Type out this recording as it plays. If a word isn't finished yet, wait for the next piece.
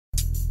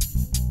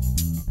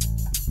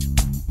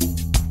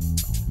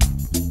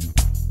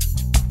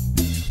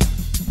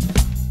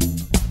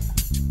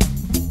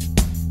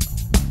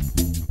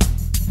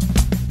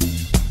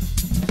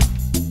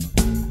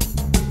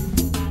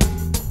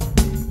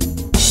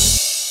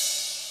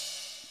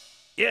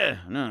Yeah,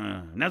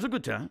 no, now's a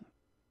good time.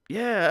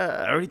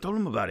 Yeah, I already told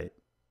him about it.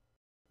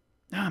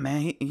 Nah,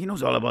 man, he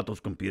knows all about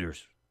those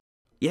computers.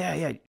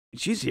 Yeah,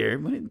 she's here,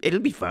 but it'll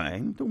be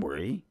fine. Don't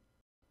worry.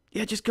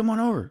 Yeah, just come on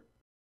over.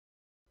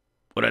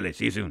 Órale,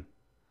 see you soon.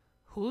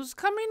 Who's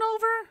coming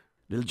over?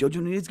 Little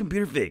Jojo needs his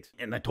computer fixed,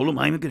 and I told him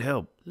Jaime could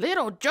help.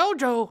 Little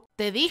Jojo.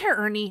 Te dije,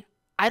 Ernie.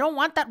 I don't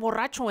want that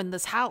borracho in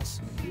this house.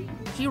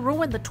 He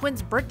ruined the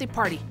twins' birthday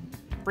party,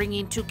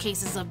 bringing 2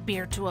 cases of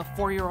beer to a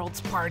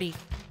 4-year-old's party.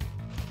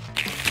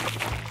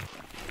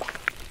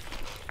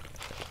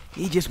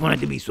 He just wanted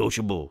to be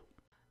sociable.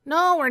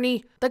 No,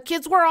 Ernie. The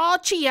kids were all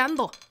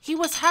chillando. He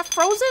was half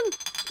frozen,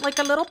 like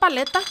a little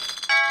paleta.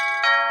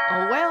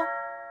 Oh well.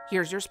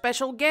 Here's your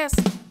special guest.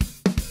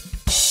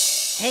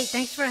 Hey,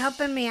 thanks for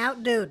helping me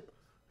out, dude.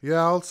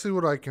 Yeah, I'll see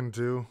what I can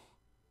do.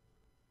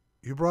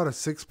 You brought a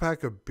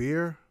 6-pack of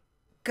beer?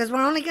 'Cause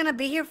we're only gonna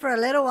be here for a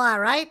little while,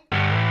 right?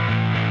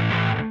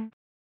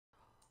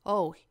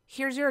 Oh,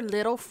 here's your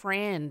little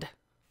friend.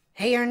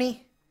 Hey,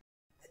 Ernie.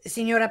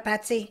 Senora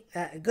Patsy,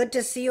 good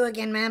to see you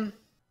again, ma'am.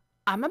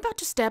 I'm about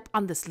to step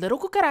on this little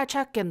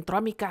cucaracha que entró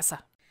a mi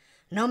casa.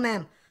 No,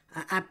 ma'am.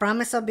 I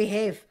promise I'll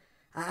behave.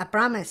 I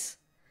promise.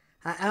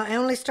 I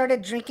only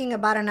started drinking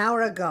about an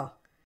hour ago.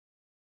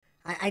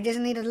 I just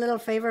need a little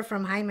favor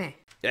from Jaime.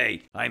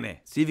 Hey,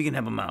 Jaime, see if you can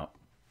help him out.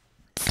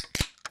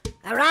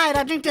 All right,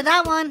 I'll drink to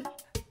that one.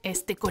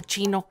 Este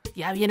cochino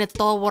ya viene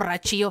todo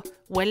borrachillo.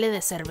 Huele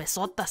de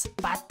cervezotas,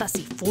 patas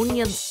y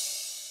fuñans.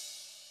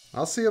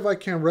 I'll see if I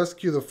can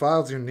rescue the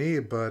files you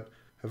need, but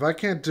if I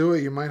can't do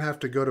it, you might have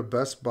to go to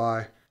Best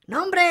Buy. No,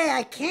 hombre,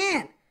 I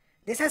can't.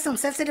 This has some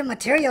sensitive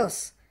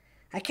materials.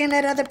 I can't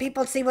let other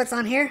people see what's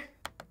on here.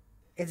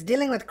 It's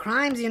dealing with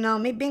crimes, you know,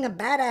 me being a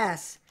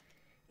badass.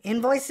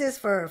 Invoices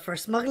for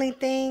smuggling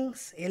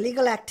things,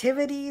 illegal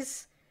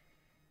activities,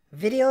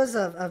 videos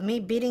of me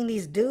beating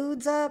these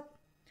dudes up.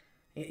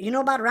 You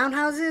know about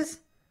roundhouses?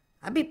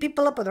 I beat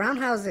people up with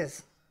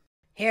roundhouses.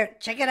 Here,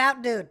 check it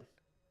out, dude.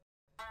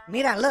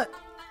 Mira, look.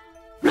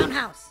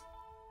 Roundhouse.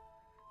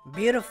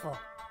 Beautiful.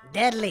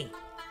 Deadly.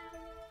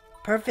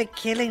 Perfect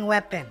killing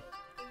weapon.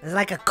 It's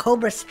like a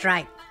cobra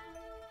strike.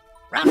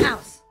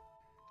 Roundhouse.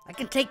 I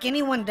can take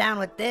anyone down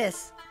with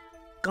this.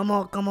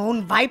 Como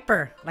un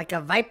viper. Like a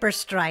viper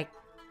strike.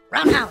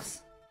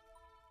 Roundhouse.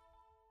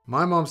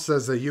 My mom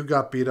says that you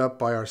got beat up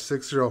by our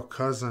 6-year-old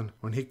cousin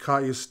when he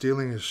caught you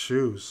stealing his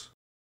shoes.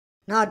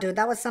 No, dude,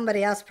 that was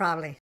somebody else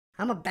probably.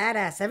 I'm a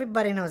badass.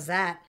 Everybody knows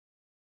that.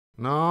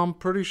 No, I'm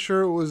pretty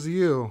sure it was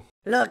you.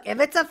 Look, if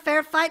it's a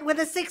fair fight with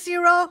a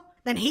 6-year-old,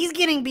 then he's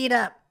getting beat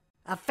up.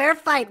 A fair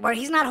fight where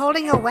he's not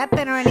holding a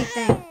weapon or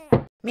anything.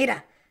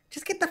 Mira,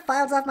 just get the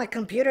files off my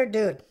computer,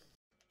 dude.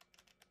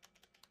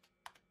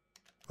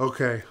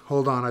 Okay,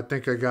 hold on. I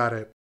think I got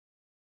it.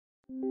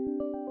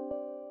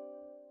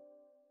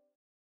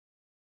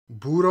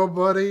 Burro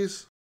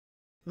buddies?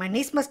 My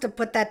niece must have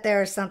put that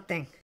there or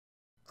something.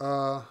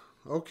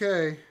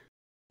 Okay.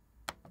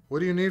 What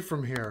do you need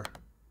from here?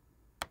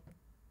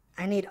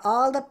 I need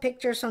all the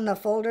pictures from the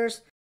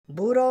folders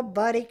Burro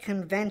Buddy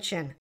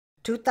Convention,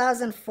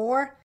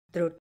 2004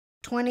 through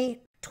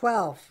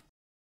 2012.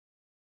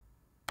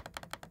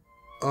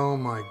 Oh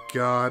my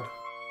God.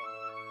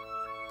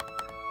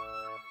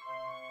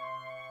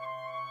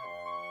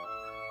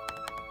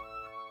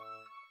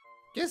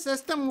 ¿Qué es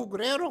este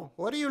mugrero?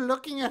 What are you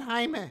looking at,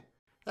 Jaime?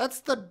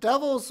 That's the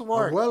devil's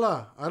work.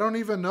 Abuela, I don't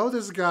even know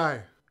this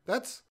guy.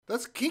 That's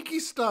kinky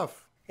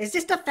stuff. It's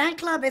just a fan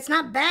club. It's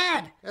not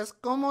bad. Es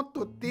como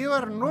tu tío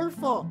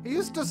Arnulfo. He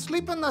used to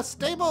sleep in the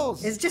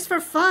stables. It's just for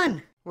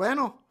fun.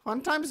 Bueno,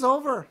 fun time's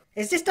over.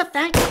 It's just a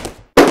fan club.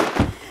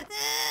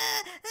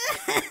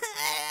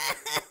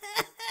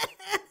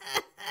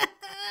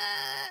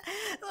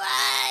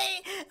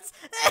 Why?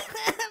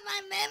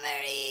 My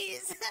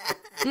memories.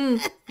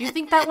 You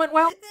think that went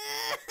well?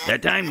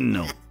 That time,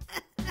 no.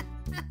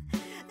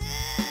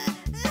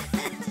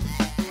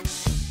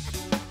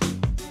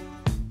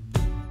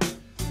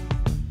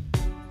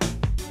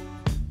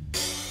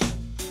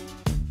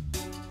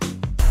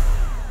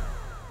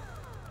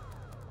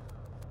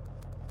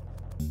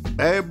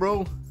 Hey,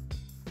 bro.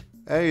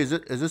 Hey, is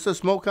this a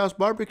smokehouse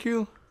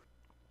barbecue?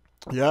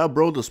 Yeah,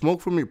 bro, the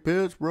smoke from your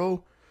pits,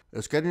 bro.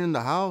 It's getting in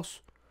the house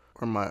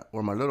where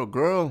my little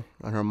girl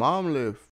and her mom live.